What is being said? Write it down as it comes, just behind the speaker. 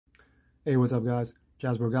Hey, what's up guys?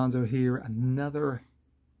 Jazz Borgonzo here, another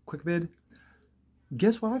quick vid.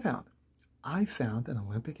 Guess what I found? I found an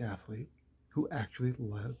Olympic athlete who actually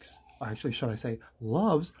likes, or actually should I say,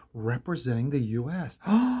 loves representing the U.S.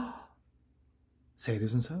 Say it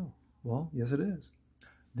isn't so. Well, yes it is.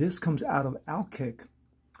 This comes out of Outkick.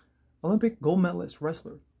 Olympic gold medalist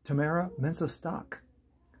wrestler Tamyra Mensah-Stock.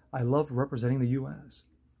 I love representing the U.S.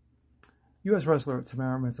 U.S. wrestler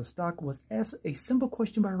Tamyra Mensah-Stock was asked a simple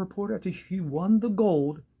question by a reporter after she won the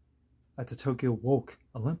gold at the Tokyo Woke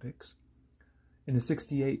Olympics in the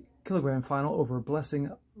 68-kilogram final over Blessing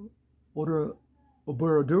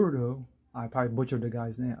Oburoduro. I probably butchered the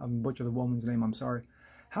guy's name. I butchered the woman's name. I'm sorry.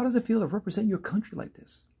 How does it feel to represent your country like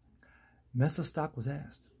this? Mensah-Stock was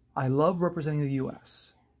asked. I love representing the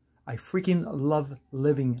U.S. I freaking love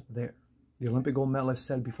living there, the Olympic gold medalist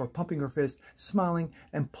said before pumping her fist, smiling,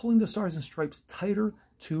 and pulling the stars and stripes tighter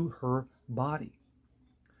to her body.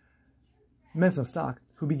 Mensah-Stock,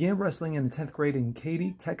 who began wrestling in the 10th grade in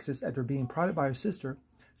Katy, Texas after being prodded by her sister,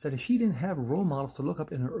 said that she didn't have role models to look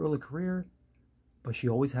up in her early career, but she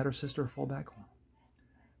always had her sister to fall back on.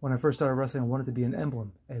 When I first started wrestling, I wanted to be an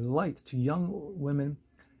emblem, a light to young women,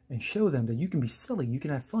 and show them that you can be silly, you can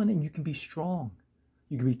have fun, and you can be strong.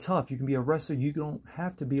 You can be tough, you can be a wrestler, you don't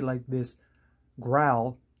have to be like this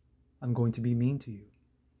growl, I'm going to be mean to you.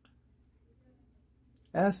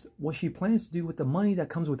 Asked what she plans to do with the money that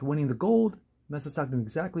comes with winning the gold, Mensah-Stock knew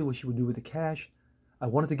exactly what she would do with the cash. I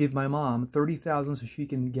wanted to give my mom $30,000 so she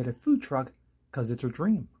can get a food truck because it's her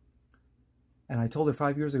dream. And I told her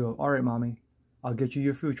 5 years ago, all right, mommy, I'll get you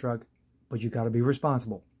your food truck, but you got to be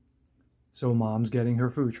responsible. So mom's getting her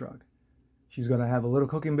food truck. She's going to have a little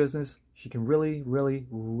cooking business. She can really, really,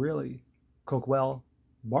 really cook well,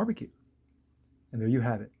 barbecue. And there you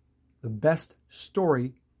have it. The best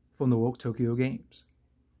story from the Woke Tokyo Games.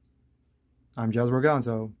 I'm Jazz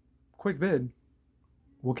Borgonzo. Quick vid.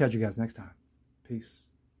 We'll catch you guys next time. Peace.